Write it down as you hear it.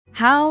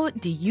How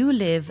do you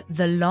live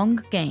the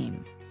long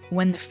game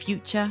when the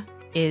future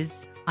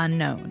is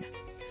unknown?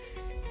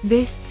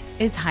 This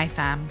is Hi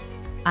Fam.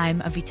 I'm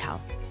Avital.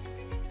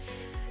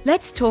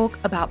 Let's talk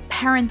about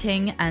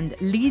parenting and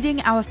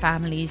leading our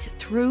families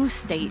through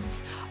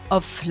states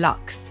of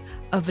flux,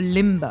 of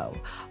limbo,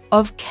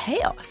 of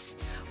chaos,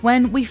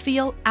 when we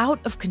feel out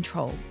of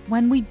control,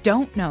 when we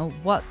don't know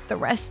what the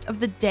rest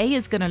of the day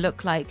is going to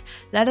look like,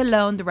 let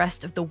alone the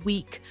rest of the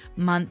week,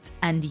 month,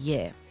 and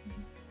year.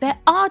 There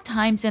are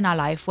times in our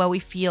life where we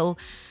feel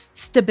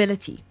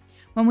stability,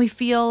 when we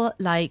feel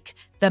like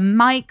the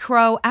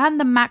micro and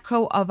the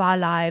macro of our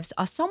lives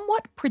are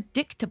somewhat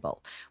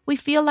predictable. We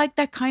feel like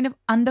they're kind of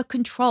under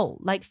control,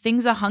 like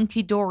things are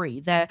hunky-dory,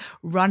 they're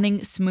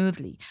running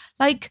smoothly,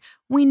 like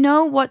we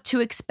know what to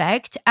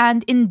expect,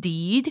 and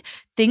indeed,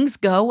 things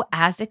go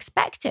as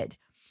expected.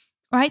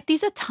 Right?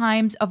 These are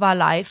times of our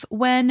life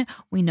when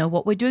we know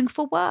what we're doing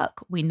for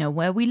work. We know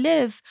where we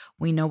live.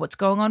 We know what's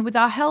going on with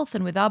our health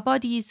and with our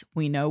bodies.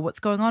 We know what's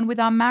going on with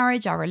our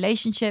marriage, our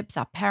relationships,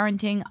 our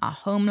parenting, our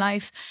home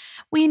life.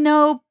 We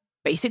know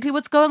basically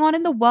what's going on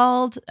in the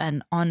world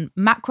and on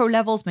macro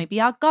levels, maybe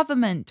our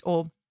government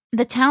or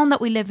the town that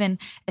we live in,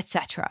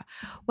 etc.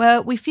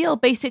 Where we feel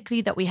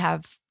basically that we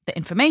have the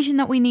information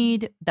that we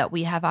need, that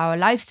we have our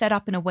life set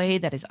up in a way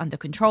that is under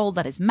control,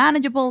 that is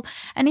manageable.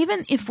 And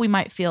even if we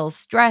might feel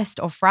stressed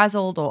or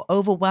frazzled or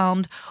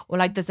overwhelmed or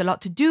like there's a lot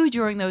to do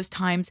during those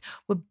times,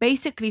 we're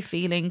basically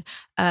feeling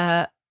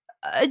a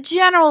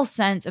general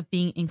sense of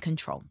being in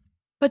control.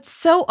 But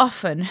so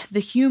often, the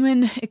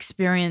human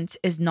experience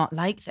is not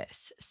like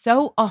this.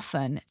 So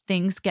often,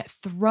 things get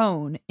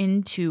thrown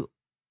into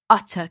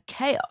utter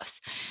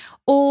chaos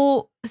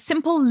or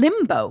simple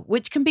limbo,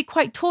 which can be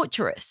quite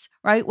torturous,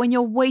 right? When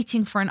you're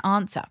waiting for an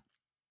answer.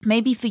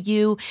 Maybe for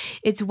you,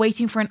 it's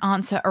waiting for an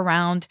answer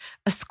around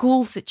a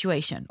school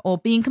situation or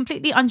being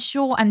completely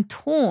unsure and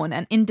torn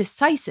and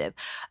indecisive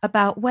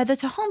about whether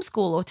to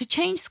homeschool or to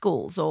change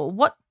schools or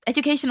what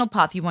educational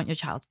path you want your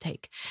child to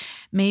take.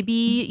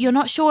 Maybe you're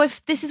not sure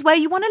if this is where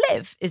you want to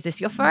live. Is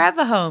this your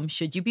forever home?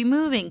 Should you be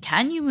moving?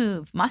 Can you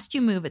move? Must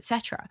you move?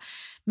 Etc.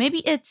 Maybe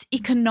it's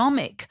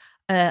economic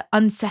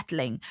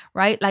unsettling,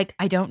 right? Like,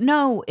 I don't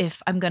know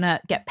if I'm going to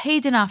get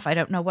paid enough. I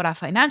don't know what our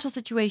financial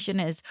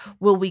situation is.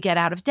 Will we get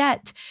out of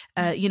debt?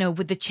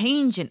 With the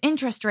change in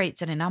interest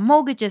rates and in our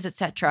mortgages,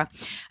 etc.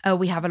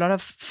 We have a lot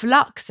of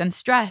flux and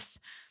stress.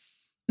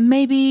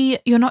 Maybe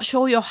you're not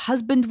sure your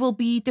husband will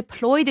be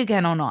deployed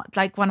again or not,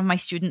 like one of my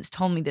students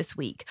told me this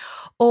week.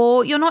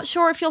 Or you're not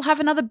sure if you'll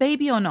have another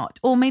baby or not.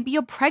 Or maybe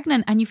you're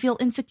pregnant and you feel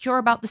insecure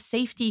about the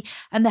safety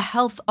and the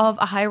health of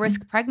a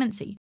high-risk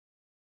pregnancy.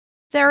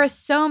 There are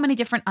so many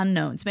different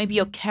unknowns. Maybe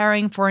you're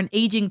caring for an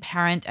aging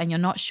parent and you're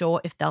not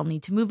sure if they'll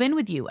need to move in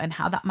with you and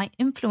how that might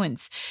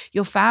influence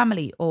your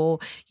family. Or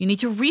you need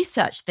to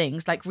research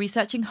things like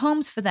researching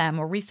homes for them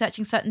or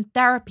researching certain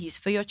therapies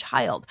for your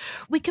child.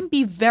 We can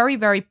be very,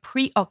 very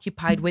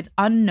preoccupied with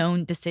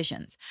unknown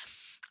decisions.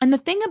 And the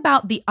thing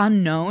about the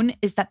unknown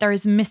is that there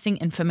is missing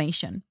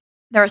information.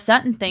 There are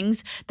certain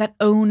things that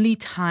only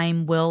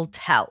time will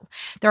tell.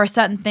 There are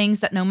certain things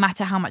that no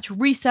matter how much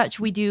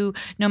research we do,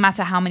 no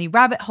matter how many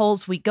rabbit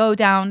holes we go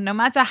down, no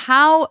matter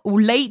how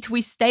late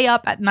we stay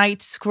up at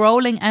night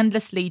scrolling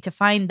endlessly to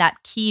find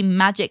that key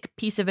magic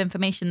piece of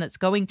information that's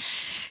going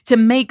to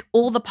make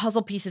all the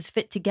puzzle pieces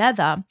fit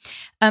together,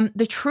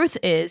 the truth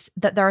is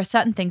that there are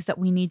certain things that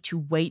we need to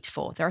wait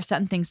for. There are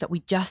certain things that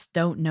we just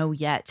don't know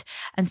yet,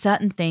 and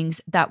certain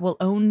things that will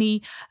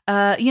only,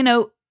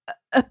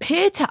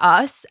 appear to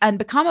us and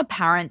become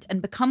apparent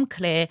and become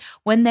clear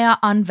when they are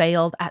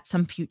unveiled at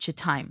some future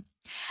time.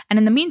 And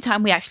in the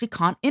meantime, we actually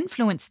can't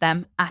influence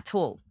them at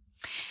all.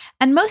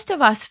 And most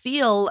of us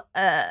feel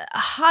a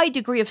high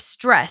degree of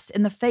stress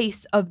in the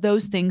face of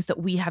those things that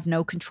we have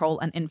no control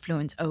and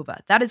influence over.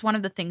 That is one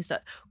of the things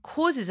that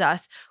causes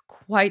us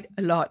quite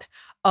a lot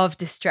of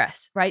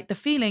distress, right? The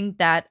feeling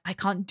that I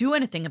can't do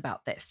anything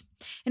about this.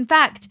 In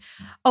fact,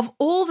 of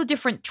all the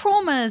different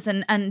traumas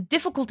and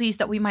difficulties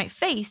that we might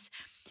face,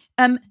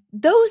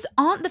 those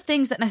aren't the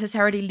things that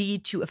necessarily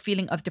lead to a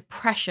feeling of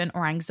depression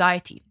or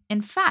anxiety. In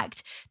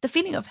fact, the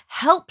feeling of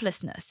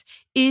helplessness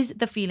is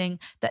the feeling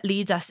that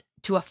leads us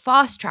to a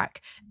fast track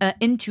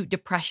into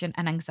depression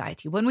and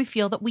anxiety, when we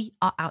feel that we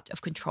are out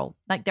of control,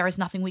 like there is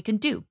nothing we can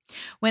do.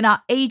 When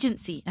our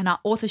agency and our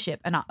authorship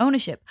and our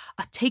ownership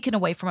are taken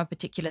away from a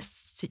particular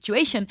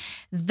situation,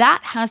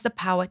 that has the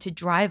power to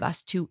drive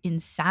us to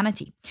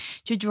insanity,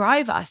 to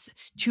drive us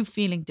to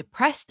feeling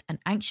depressed and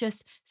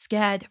anxious,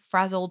 scared,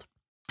 frazzled,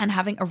 and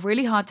having a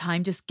really hard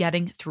time just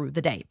getting through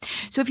the day.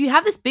 So if you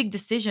have this big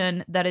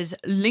decision that is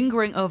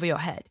lingering over your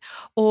head,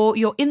 or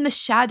you're in the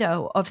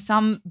shadow of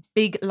some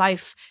big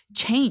life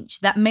change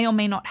that may or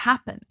may not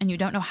happen, and you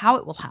don't know how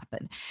it will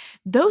happen,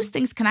 those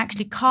things can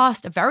actually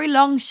cast a very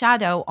long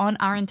shadow on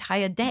our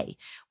entire day.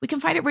 We can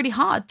find it really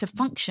hard to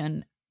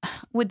function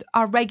with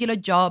our regular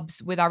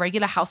jobs, with our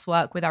regular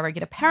housework, with our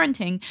regular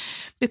parenting,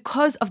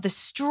 because of the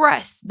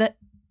stress that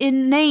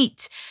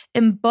innate,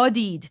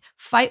 embodied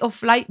fight or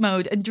flight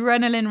mode,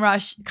 adrenaline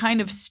rush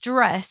kind of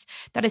stress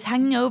that is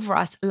hanging over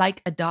us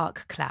like a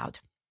dark cloud.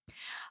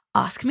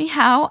 Ask me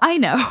how, I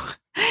know.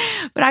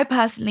 But I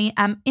personally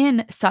am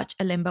in such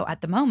a limbo at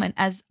the moment,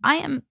 as I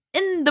am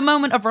in the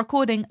moment of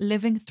recording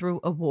living through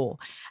a war.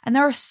 And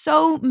there are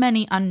so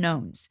many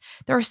unknowns.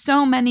 There are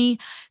so many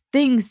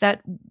things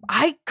that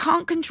I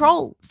can't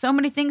control, so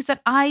many things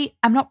that I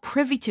am not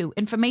privy to,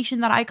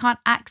 information that I can't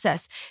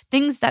access,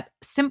 things that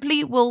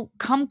simply will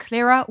come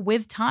clearer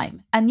with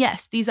time. And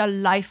yes, these are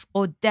life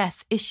or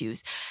death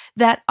issues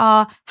that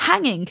are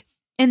hanging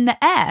in the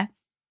air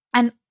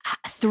and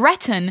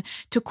threaten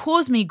to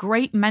cause me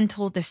great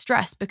mental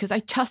distress because I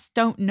just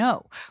don't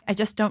know. I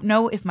just don't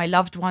know if my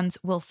loved ones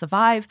will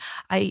survive.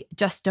 I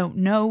just don't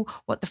know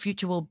what the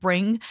future will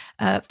bring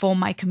for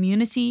my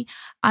community.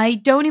 I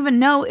don't even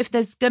know if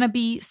there's going to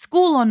be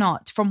school or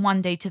not from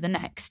one day to the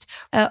next,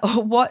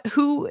 or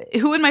who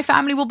in my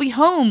family will be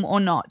home or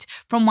not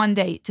from one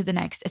day to the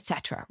next,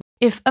 etc.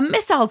 If a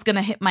missile's going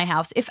to hit my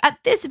house, if at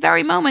this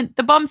very moment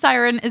the bomb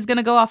siren is going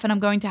to go off and I'm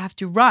going to have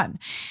to run.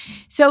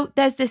 So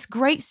there's this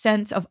great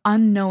sense of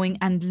unknowing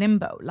and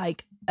limbo,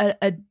 like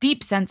a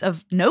deep sense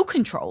of no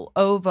control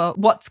over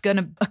what's going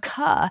to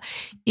occur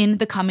in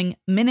the coming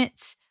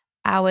minutes,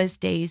 hours,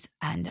 days,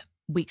 and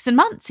weeks and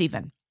months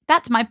even.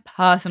 That's my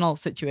personal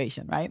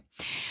situation, right?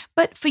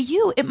 But for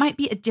you, it might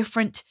be a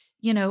different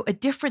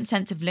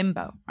sense of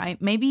limbo, right?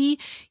 Maybe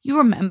you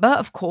remember,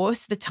 of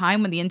course, the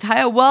time when the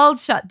entire world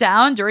shut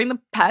down during the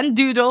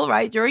pandoodle,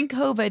 right? During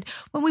COVID,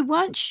 when we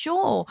weren't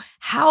sure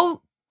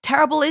how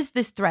terrible is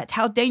this threat?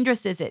 How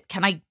dangerous is it?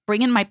 Can I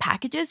bring in my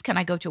packages? Can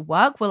I go to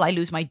work? Will I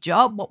lose my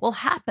job? What will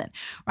happen,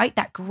 right?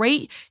 That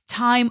great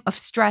time of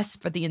stress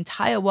for the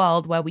entire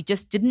world where we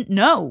just didn't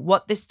know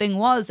what this thing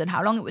was and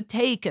how long it would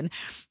take and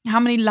how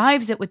many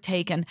lives it would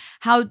take and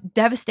how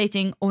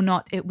devastating or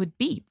not it would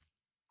be.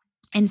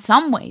 In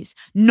some ways,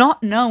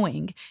 not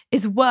knowing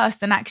is worse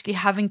than actually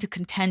having to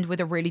contend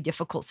with a really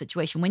difficult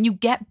situation. When you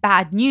get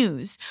bad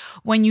news,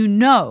 when you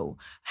know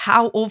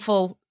how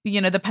awful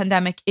the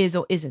pandemic is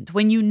or isn't,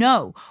 when you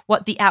know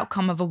what the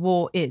outcome of a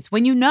war is,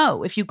 when you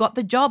know if you got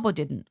the job or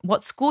didn't,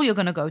 what school you're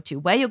going to go to,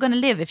 where you're going to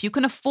live, if you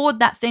can afford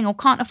that thing or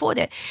can't afford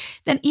it,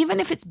 then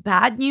even if it's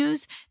bad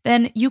news,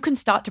 then you can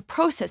start to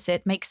process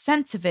it, make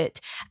sense of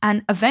it,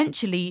 and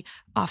eventually,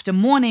 after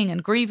mourning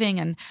and grieving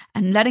and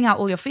letting out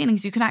all your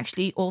feelings, you can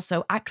actually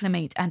also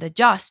acclimate and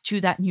adjust to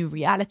that new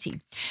reality.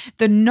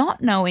 The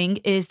not knowing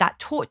is that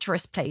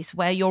torturous place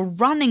where you're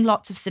running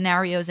lots of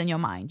scenarios in your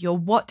mind. You're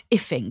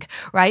what-ifing,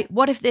 right?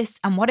 What if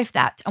this and what if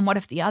that and what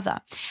if the other?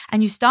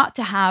 And you start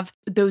to have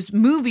those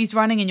movies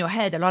running in your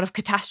head, a lot of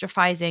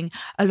catastrophizing,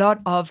 a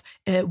lot of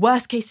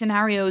worst case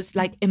scenarios,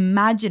 like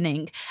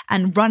imagining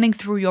and running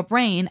through your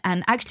brain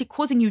and actually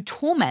causing you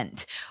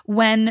torment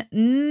when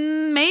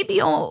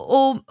maybe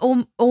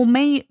or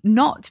may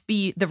not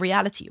be the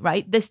reality,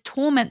 right? This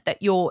torment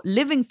that you're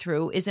living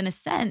through is in a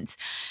sense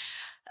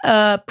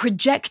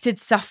projected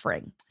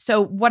suffering. So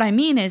what I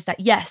mean is that,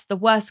 yes, the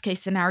worst case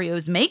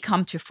scenarios may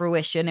come to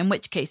fruition, in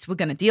which case we're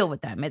going to deal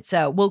with them. It's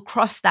we'll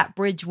cross that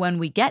bridge when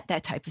we get there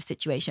type of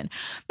situation,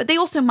 but they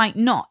also might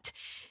not.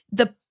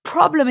 The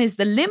problem is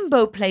the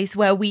limbo place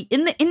where we,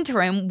 in the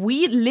interim,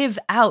 we live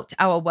out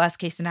our worst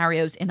case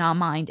scenarios in our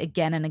mind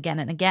again and again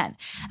and again.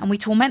 And we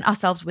torment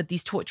ourselves with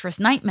these torturous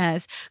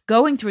nightmares,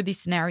 going through these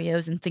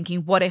scenarios and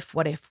thinking, what if,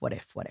 what if, what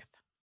if, what if?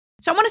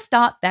 So I want to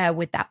start there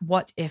with that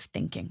what if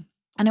thinking.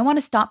 And I want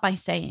to start by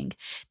saying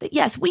that,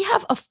 yes, we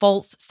have a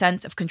false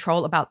sense of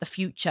control about the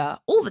future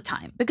all the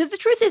time, because the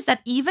truth is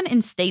that even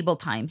in stable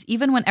times,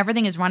 even when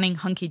everything is running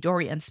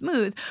hunky-dory and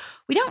smooth,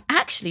 we don't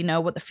actually know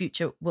what the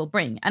future will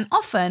bring. And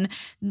often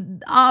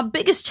our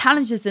biggest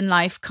challenges in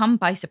life come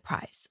by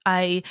surprise.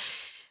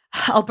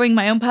 I'll bring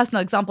my own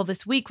personal example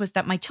this week was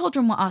that my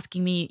children were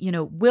asking me,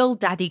 will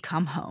daddy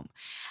come home?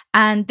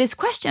 And this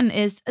question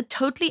is a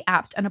totally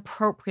apt and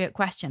appropriate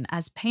question.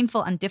 As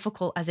painful and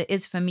difficult as it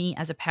is for me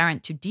as a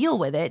parent to deal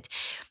with it,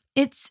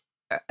 it's,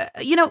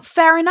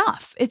 fair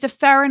enough. It's a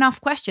fair enough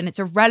question. It's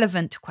a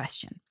relevant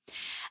question.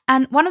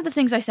 And one of the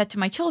things I said to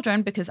my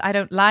children, because I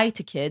don't lie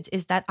to kids,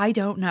 is that I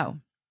don't know.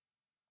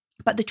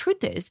 But the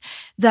truth is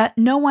that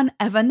no one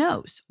ever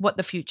knows what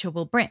the future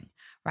will bring.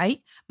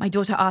 Right? My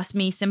daughter asked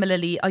me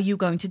similarly, are you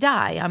going to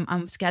die?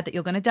 I'm scared that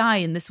you're going to die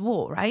in this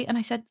war, right? And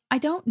I said, I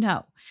don't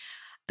know.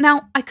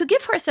 Now, I could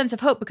give her a sense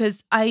of hope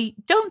because I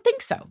don't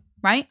think so,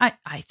 right?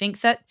 I think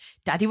that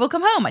daddy will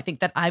come home. I think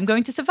that I'm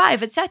going to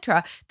survive,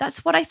 etc.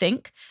 That's what I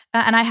think.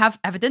 And I have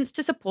evidence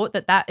to support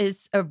that that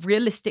is a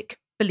realistic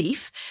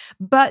belief.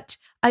 But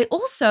I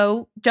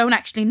also don't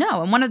actually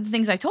know. And one of the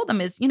things I told them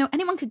is,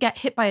 anyone could get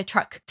hit by a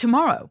truck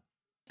tomorrow.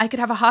 I could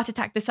have a heart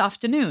attack this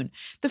afternoon.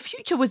 The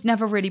future was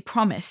never really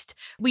promised.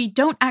 We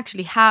don't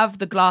actually have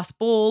the glass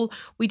ball.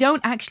 We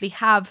don't actually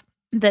have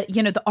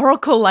the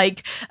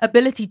oracle-like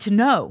ability to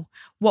know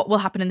what will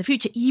happen in the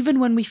future, even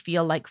when we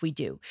feel like we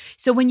do.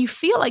 So when you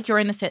feel like you're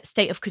in a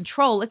state of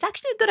control, it's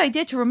actually a good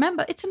idea to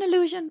remember it's an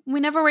illusion. We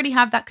never really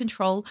have that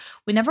control.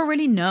 We never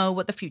really know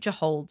what the future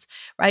holds,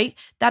 right?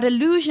 That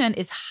illusion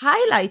is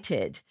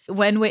highlighted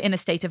when we're in a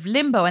state of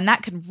limbo, and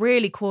that can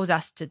really cause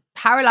us to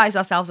paralyze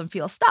ourselves and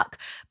feel stuck.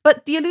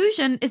 But the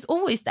illusion is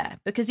always there,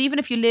 because even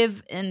if you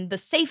live in the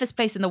safest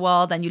place in the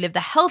world and you live the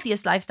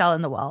healthiest lifestyle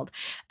in the world,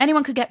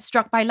 anyone could get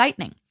struck by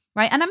lightning.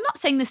 Right. And I'm not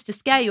saying this to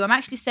scare you. I'm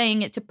actually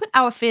saying it to put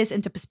our fears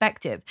into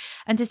perspective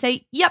and to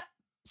say, yep,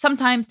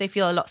 sometimes they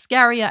feel a lot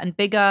scarier and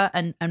bigger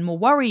and more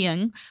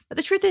worrying. But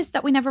the truth is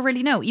that we never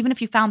really know. Even if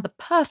you found the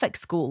perfect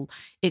school,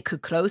 it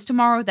could close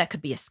tomorrow. There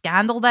could be a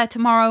scandal there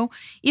tomorrow.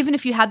 Even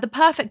if you had the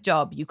perfect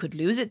job, you could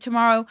lose it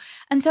tomorrow.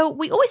 And so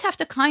we always have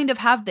to kind of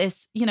have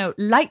this,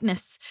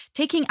 lightness,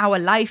 taking our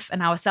life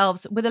and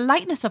ourselves with a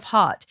lightness of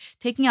heart,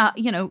 taking our,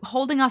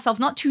 holding ourselves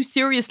not too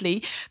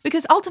seriously,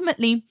 because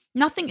ultimately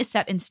nothing is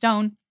set in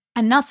stone.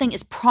 And nothing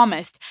is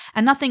promised,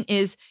 and nothing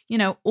is,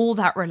 all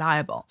that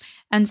reliable.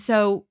 And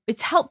so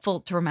it's helpful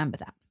to remember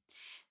that.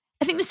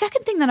 I think the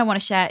second thing that I want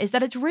to share is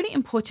that it's really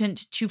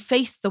important to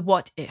face the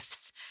what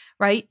ifs,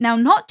 right? Now,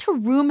 not to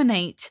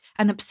ruminate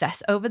and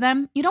obsess over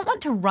them. You don't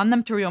want to run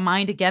them through your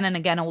mind again and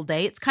again all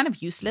day. It's kind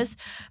of useless,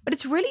 but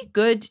it's really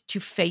good to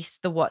face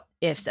the what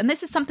ifs. And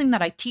this is something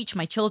that I teach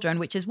my children,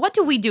 which is, what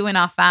do we do in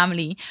our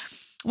family?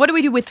 What do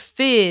we do with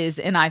fears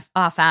in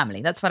our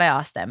family? That's what I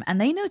ask them. And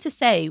they know to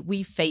say,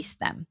 we face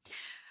them.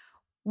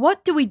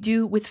 What do we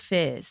do with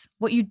fears?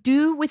 What you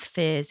do with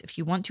fears, if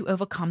you want to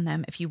overcome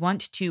them, if you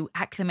want to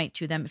acclimate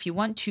to them, if you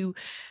want to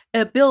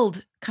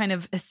build kind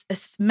of a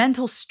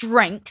mental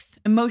strength,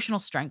 emotional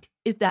strength,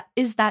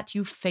 is that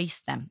you face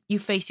them. You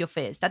face your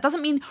fears. That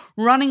doesn't mean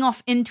running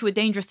off into a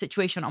dangerous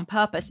situation on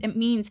purpose. It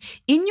means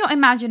in your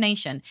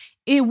imagination,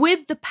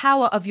 with the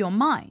power of your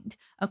mind,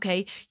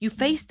 okay, you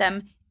face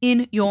them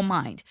in your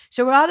mind.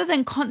 So rather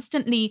than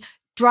constantly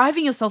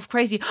driving yourself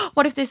crazy,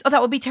 what if this, or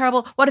that would be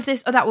terrible, what if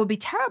this, or that would be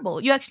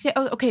terrible, you actually say,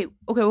 okay,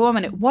 wait a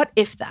minute, what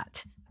if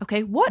that?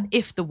 Okay, what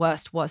if the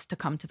worst was to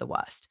come to the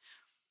worst?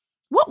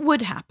 What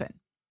would happen?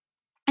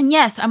 And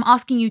yes, I'm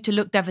asking you to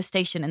look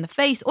devastation in the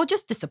face or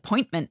just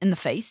disappointment in the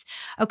face,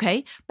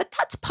 okay? But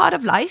that's part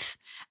of life,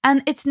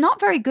 and it's not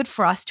very good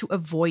for us to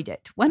avoid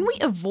it. When we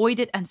avoid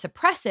it and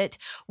suppress it,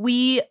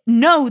 we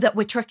know that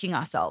we're tricking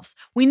ourselves.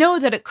 We know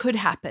that it could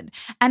happen,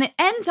 and it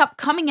ends up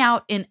coming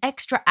out in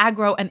extra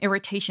aggro and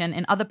irritation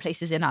in other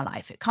places in our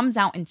life. It comes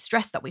out in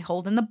stress that we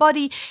hold in the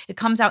body. It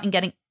comes out in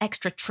getting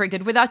extra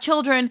triggered with our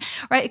children,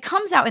 right? It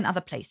comes out in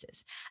other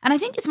places. And I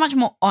think it's much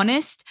more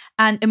honest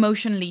and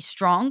emotionally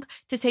strong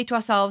to say to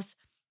ourselves,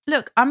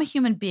 look, I'm a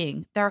human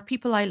being. There are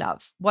people I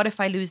love. What if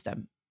I lose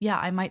them? Yeah,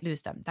 I might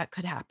lose them. That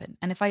could happen.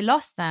 And if I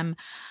lost them,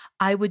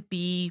 I would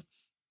be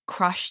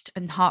crushed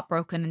and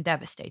heartbroken and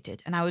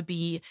devastated. And I would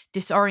be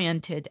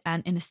disoriented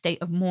and in a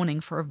state of mourning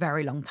for a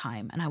very long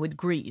time. And I would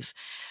grieve.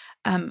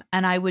 And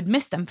I would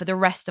miss them for the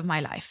rest of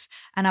my life.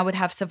 And I would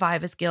have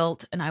survivor's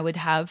guilt. And I would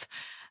have,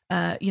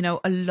 a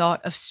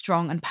lot of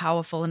strong and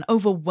powerful and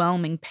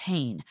overwhelming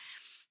pain.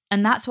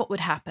 And that's what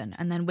would happen.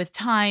 And then with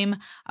time,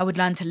 I would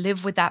learn to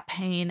live with that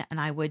pain, and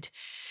I would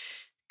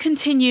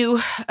continue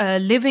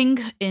living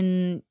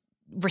in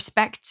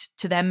respect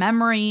to their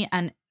memory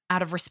and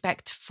out of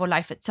respect for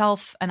life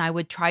itself. And I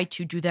would try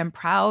to do them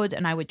proud,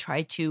 and I would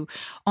try to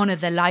honor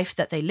the life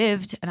that they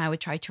lived, and I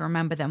would try to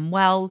remember them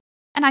well.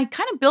 And I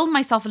kind of build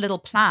myself a little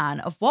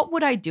plan of what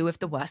would I do if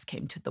the worst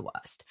came to the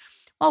worst.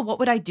 Well, what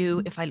would I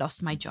do if I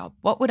lost my job?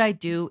 What would I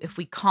do if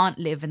we can't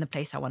live in the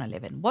place I want to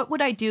live in? What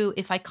would I do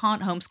if I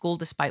can't homeschool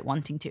despite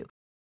wanting to?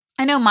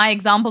 I know my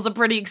examples are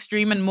pretty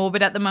extreme and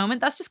morbid at the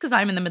moment. That's just because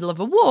I'm in the middle of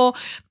a war.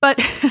 But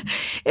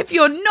if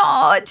you're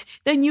not,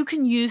 then you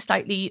can use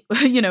slightly,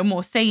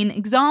 more sane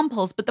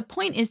examples. But the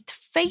point is to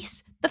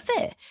face the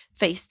fear,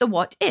 face the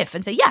what if,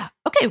 and say, yeah,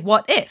 okay,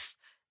 what if?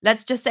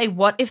 Let's just say,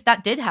 what if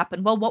that did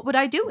happen? Well, what would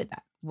I do with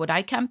that? Would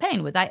I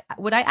campaign? Would I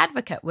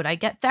advocate? Would I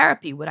get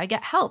therapy? Would I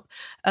get help?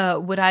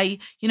 Would I,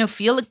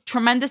 feel a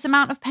tremendous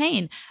amount of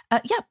pain?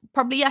 Yeah,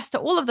 probably yes to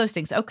all of those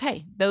things.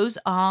 Okay, those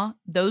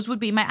would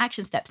be my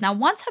action steps. Now,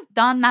 once I've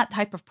done that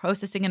type of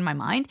processing in my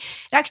mind,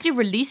 it actually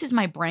releases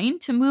my brain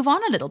to move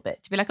on a little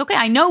bit, to be like, okay,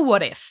 I know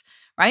what if,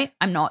 right?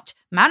 I'm not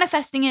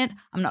manifesting it.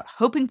 I'm not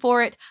hoping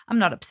for it. I'm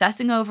not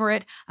obsessing over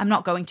it. I'm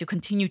not going to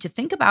continue to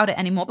think about it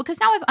anymore, because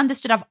now I've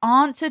understood, I've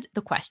answered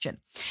the question.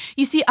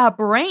 You see, our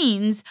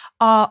brains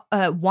are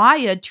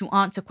wired to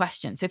answer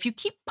questions. So if you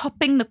keep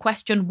popping the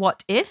question,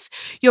 what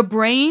if, your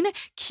brain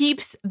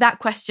keeps that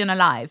question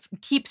alive,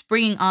 keeps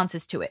bringing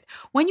answers to it.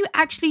 When you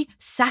actually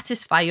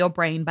satisfy your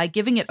brain by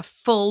giving it a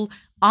full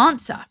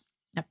answer,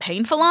 a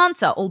painful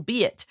answer,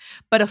 albeit,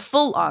 but a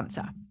full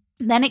answer,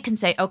 then it can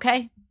say,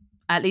 okay,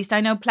 at least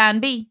I know plan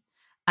B.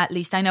 At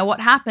least I know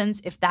what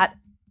happens if that,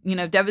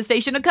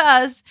 devastation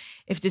occurs,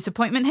 if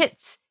disappointment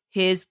hits.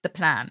 Here's the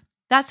plan.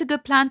 That's a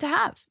good plan to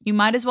have. You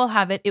might as well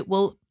have it. It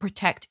will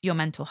protect your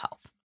mental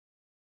health.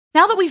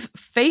 Now that we've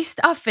faced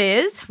our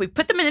fears, we've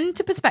put them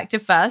into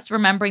perspective first,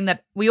 remembering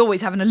that we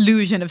always have an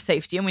illusion of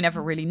safety and we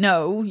never really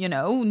know,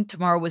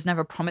 tomorrow was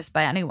never promised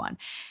by anyone.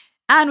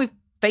 And we've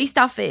faced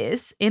our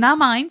fears in our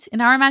minds,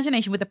 in our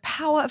imagination, with the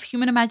power of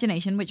human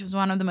imagination, which was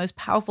one of the most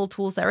powerful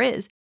tools there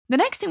is. The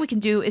next thing we can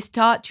do is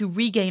start to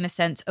regain a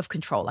sense of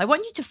control. I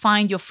want you to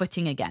find your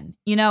footing again.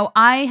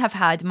 I have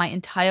had my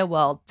entire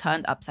world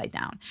turned upside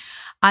down.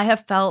 I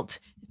have felt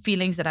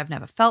feelings that I've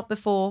never felt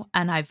before,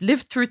 and I've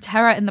lived through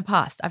terror in the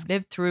past. I've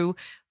lived through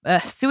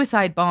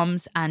suicide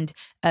bombs and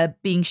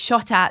being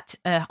shot at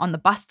on the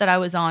bus that I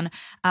was on.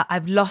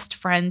 I've lost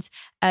friends.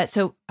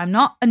 So I'm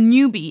not a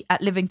newbie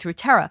at living through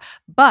terror,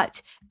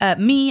 but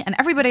me and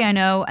everybody I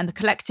know and the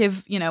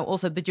collective,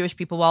 also the Jewish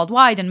people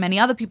worldwide and many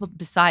other people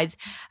besides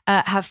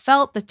have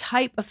felt the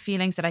type of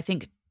feelings that I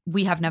think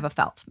we have never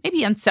felt.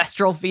 Maybe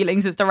ancestral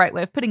feelings is the right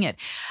way of putting it.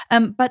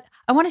 But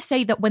I want to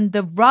say that when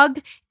the rug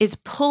is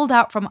pulled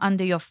out from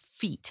under your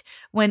feet,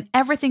 when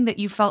everything that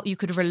you felt you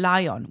could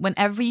rely on, when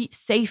every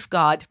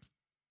safeguard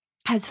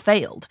has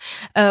failed,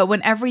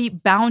 when every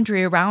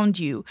boundary around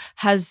you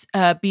has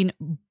been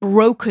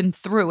broken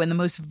through in the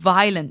most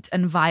violent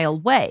and vile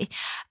way,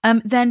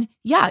 then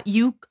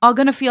you are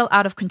going to feel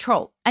out of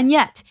control. And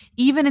yet,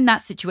 even in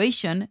that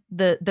situation,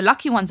 the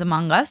lucky ones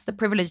among us, the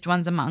privileged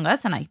ones among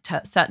us, and I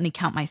certainly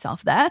count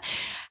myself there,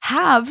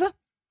 have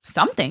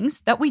some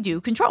things that we do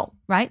control,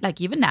 right?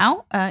 Like even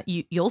now,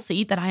 you'll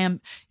see that I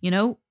am,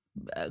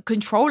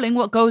 controlling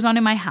what goes on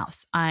in my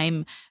house.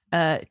 I'm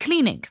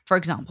cleaning, for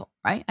example,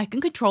 right? I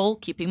can control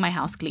keeping my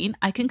house clean.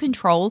 I can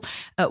control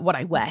what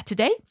I wear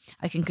today.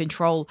 I can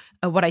control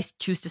what I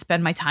choose to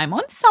spend my time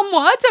on.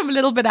 Somewhat, I'm a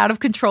little bit out of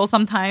control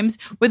sometimes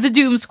with the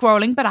doom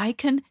scrolling, but I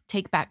can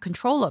take back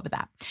control over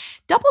that.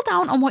 Double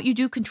down on what you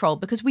do control,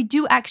 because we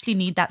do actually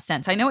need that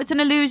sense. I know it's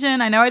an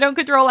illusion. I know I don't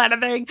control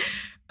anything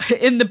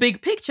in the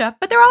big picture,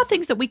 but there are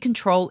things that we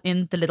control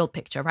in the little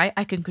picture, right?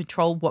 I can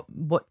control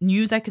what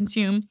news I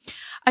consume.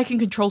 I can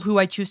control who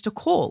I choose to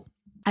call.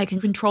 I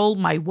can control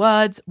my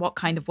words, what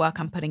kind of work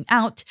I'm putting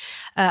out.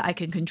 I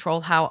can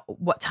control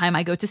what time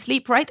I go to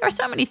sleep, right? There are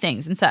so many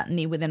things. And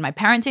certainly within my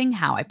parenting,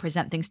 how I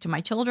present things to my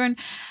children,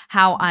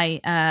 how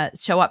I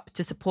show up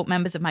to support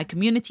members of my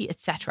community,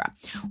 etc.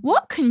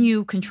 What can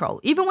you control?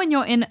 Even when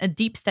you're in a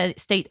deep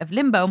state of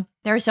limbo,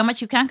 there is so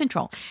much you can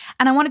control.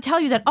 And I want to tell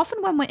you that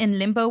often when we're in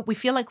limbo, we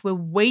feel like we're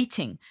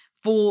waiting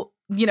for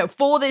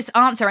this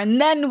answer and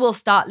then we'll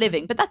start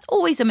living. But that's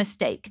always a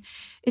mistake.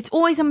 It's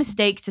always a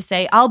mistake to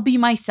say, I'll be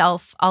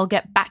myself. I'll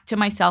get back to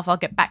myself. I'll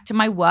get back to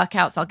my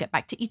workouts. I'll get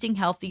back to eating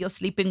healthy or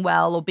sleeping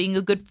well or being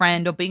a good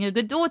friend or being a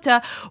good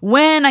daughter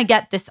when I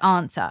get this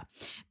answer.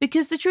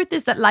 Because the truth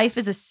is that life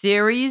is a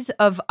series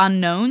of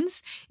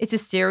unknowns. It's a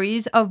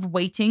series of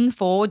waiting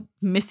for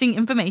missing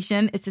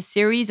information. It's a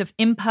series of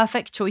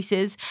imperfect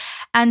choices.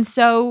 And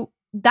so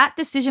that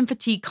decision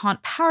fatigue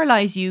can't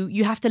paralyze you.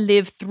 You have to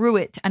live through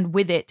it and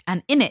with it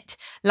and in it.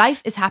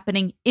 Life is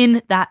happening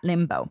in that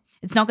limbo.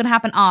 It's not going to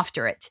happen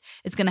after it.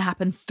 It's going to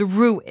happen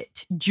through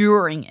it,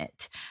 during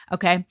it.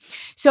 Okay.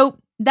 So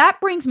that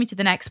brings me to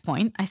the next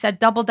point. I said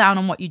double down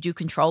on what you do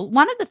control.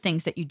 One of the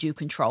things that you do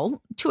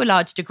control to a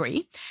large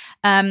degree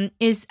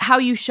is how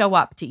you show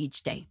up to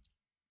each day.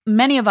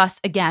 Many of us,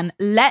 again,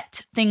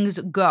 let things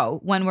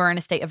go when we're in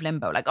a state of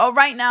limbo. Like, oh,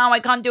 right now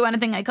I can't do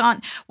anything. I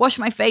can't wash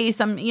my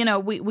face.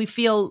 We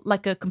feel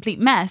like a complete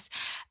mess.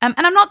 And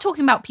I'm not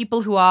talking about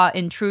people who are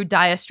in true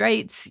dire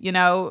straits,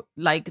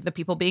 like the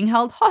people being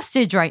held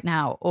hostage right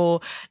now, or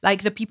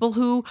like the people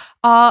who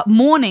are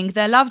mourning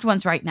their loved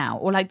ones right now,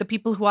 or like the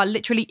people who are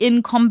literally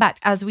in combat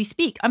as we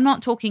speak. I'm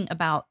not talking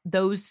about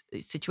those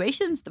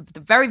situations,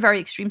 the very, very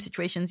extreme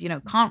situations,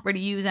 can't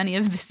really use any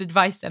of this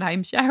advice that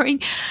I'm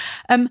sharing.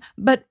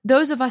 But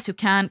those of us who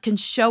can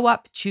show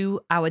up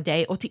to our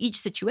day or to each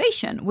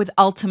situation with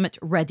ultimate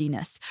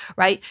readiness,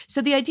 right?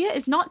 So the idea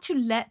is not to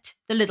let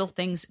the little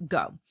things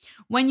go.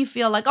 When you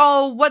feel like,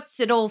 oh, what's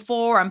it all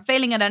for? I'm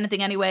failing at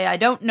anything anyway. I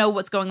don't know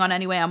what's going on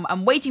anyway.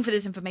 I'm waiting for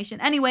this information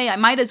anyway. I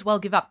might as well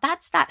give up.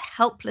 That's that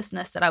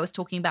helplessness that I was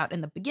talking about in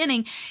the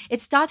beginning.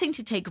 It's starting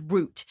to take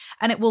root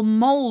and it will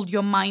mold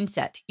your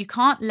mindset. You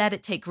can't let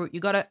it take root. You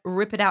got to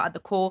rip it out at the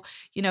core,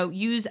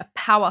 use a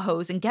power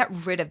hose and get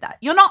rid of that.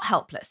 You're not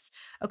helpless,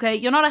 okay?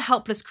 You're not a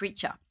helpless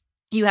creature.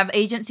 You have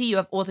agency, you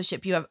have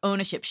authorship, you have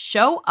ownership.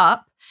 Show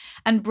up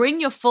and bring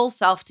your full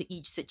self to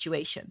each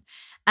situation.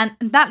 And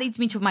that leads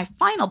me to my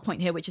final point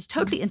here, which is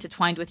totally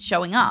intertwined with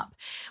showing up,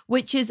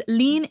 which is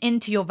lean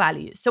into your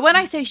values. So when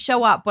I say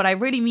show up, what I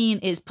really mean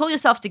is pull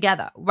yourself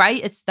together,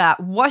 right? It's that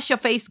wash your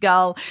face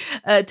girl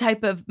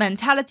type of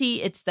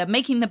mentality. It's the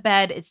making the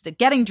bed. It's the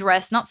getting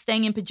dressed, not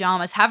staying in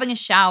pajamas, having a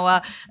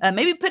shower,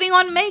 maybe putting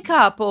on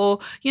makeup or,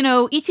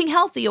 eating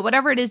healthy or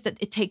whatever it is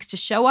that it takes to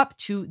show up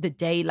to the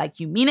day like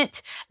you mean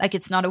it, like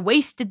it's not a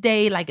wasted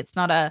day, like it's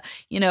not a,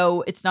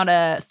 it's not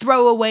a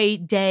throwaway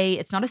day.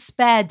 It's not a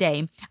spare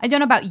day. I don't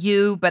know about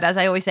you, but as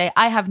I always say,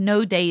 I have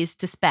no days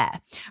to spare,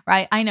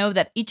 right? I know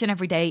that each and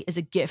every day is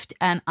a gift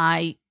and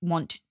I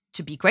want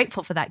to be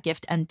grateful for that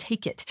gift and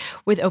take it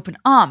with open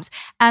arms.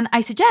 And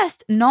I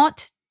suggest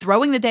not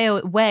throwing the day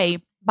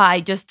away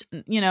by just,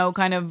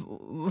 kind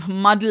of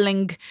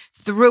muddling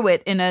through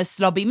it in a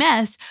slobby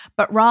mess,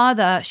 but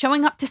rather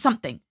showing up to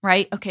something,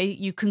 right? Okay,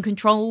 you can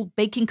control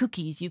baking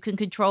cookies. You can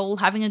control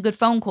having a good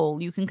phone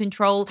call. You can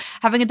control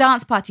having a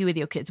dance party with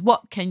your kids.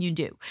 What can you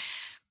do?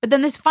 But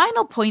then this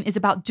final point is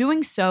about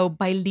doing so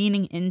by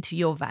leaning into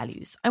your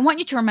values. I want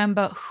you to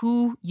remember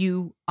who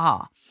you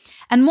are.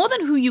 And more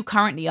than who you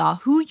currently are,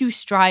 who you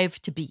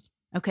strive to be,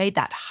 okay?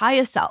 That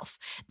higher self,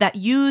 that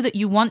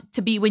you want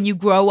to be when you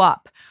grow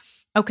up,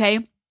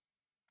 okay?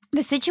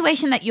 The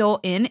situation that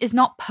you're in is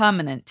not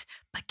permanent.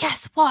 But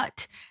guess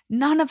what?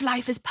 None of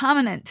life is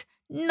permanent.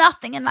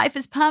 Nothing in life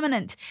is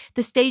permanent.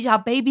 The stage our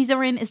babies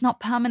are in is not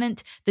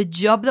permanent. The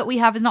job that we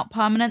have is not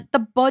permanent. The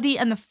body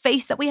and the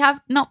face that we have,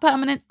 not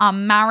permanent. Our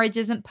marriage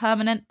isn't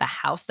permanent. The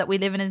house that we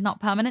live in is not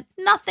permanent.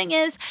 Nothing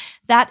is.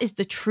 That is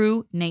the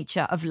true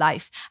nature of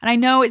life. And I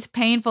know it's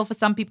painful for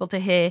some people to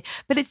hear,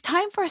 but it's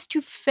time for us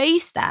to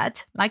face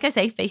that. Like I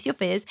say, face your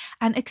fears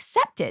and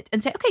accept it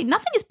and say, okay,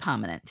 nothing is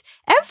permanent.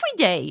 Every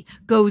day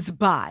goes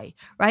by,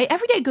 right?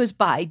 Every day goes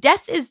by.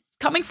 Death is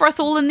coming for us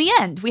all in the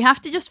end. We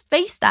have to just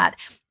face that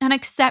and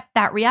accept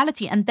that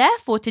reality. And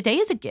therefore, today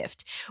is a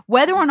gift.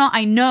 Whether or not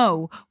I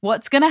know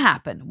what's going to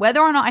happen, whether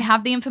or not I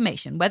have the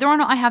information, whether or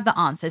not I have the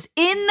answers,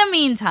 in the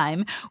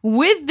meantime,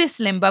 with this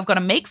limbo, I've got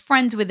to make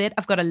friends with it.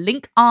 I've got to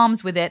link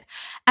arms with it.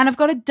 And I've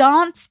got to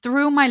dance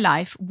through my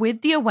life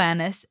with the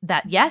awareness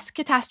that yes,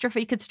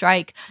 catastrophe could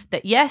strike,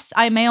 that yes,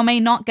 I may or may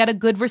not get a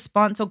good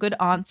response or good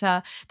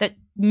answer, that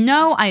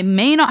no, I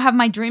may not have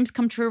my dreams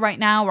come true right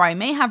now, or I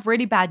may have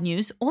really bad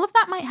news. All of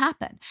that might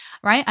happen,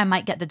 right? I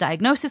might get the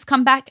diagnosis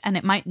come back and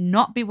it might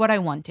not be what I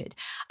wanted.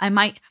 I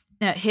might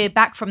hear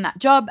back from that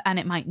job and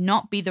it might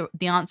not be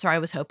the answer I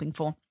was hoping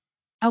for.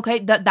 Okay,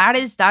 that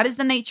is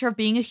the nature of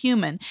being a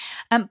human.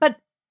 But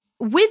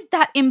with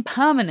that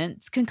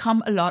impermanence can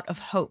come a lot of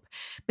hope,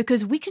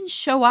 because we can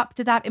show up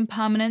to that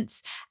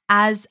impermanence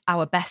as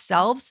our best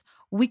selves.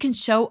 We can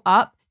show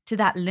up to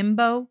that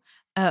limbo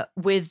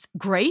with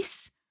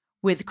grace,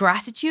 with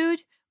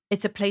gratitude.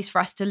 It's a place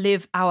for us to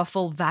live our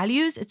full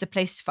values. It's a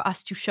place for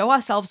us to show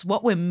ourselves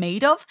what we're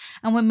made of.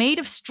 And we're made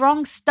of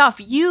strong stuff.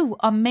 You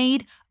are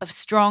made of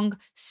strong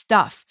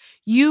stuff.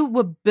 You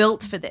were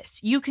built for this.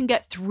 You can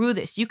get through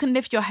this. You can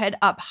lift your head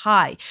up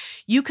high.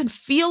 You can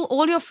feel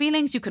all your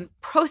feelings. You can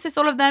process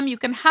all of them. You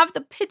can have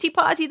the pity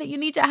party that you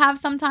need to have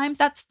sometimes.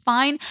 That's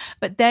fine.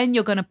 But then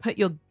you're going to put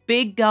your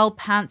big girl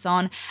pants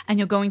on and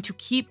you're going to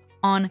keep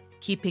on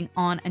keeping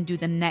on and do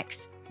the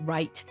next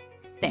right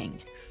thing.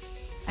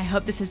 I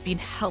hope this has been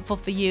helpful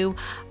for you.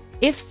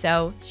 If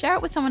so, share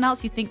it with someone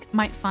else you think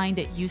might find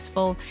it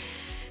useful.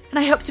 And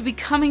I hope to be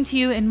coming to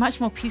you in much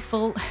more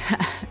peaceful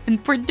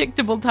and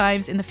predictable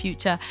times in the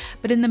future.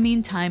 But in the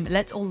meantime,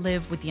 let's all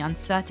live with the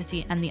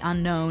uncertainty and the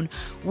unknown,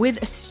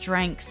 with a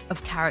strength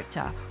of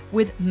character,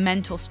 with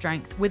mental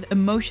strength, with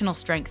emotional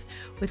strength,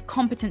 with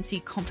competency,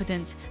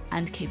 confidence,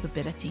 and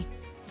capability.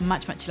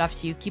 Much, much love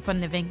to you. Keep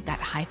on living that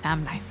high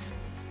fam life.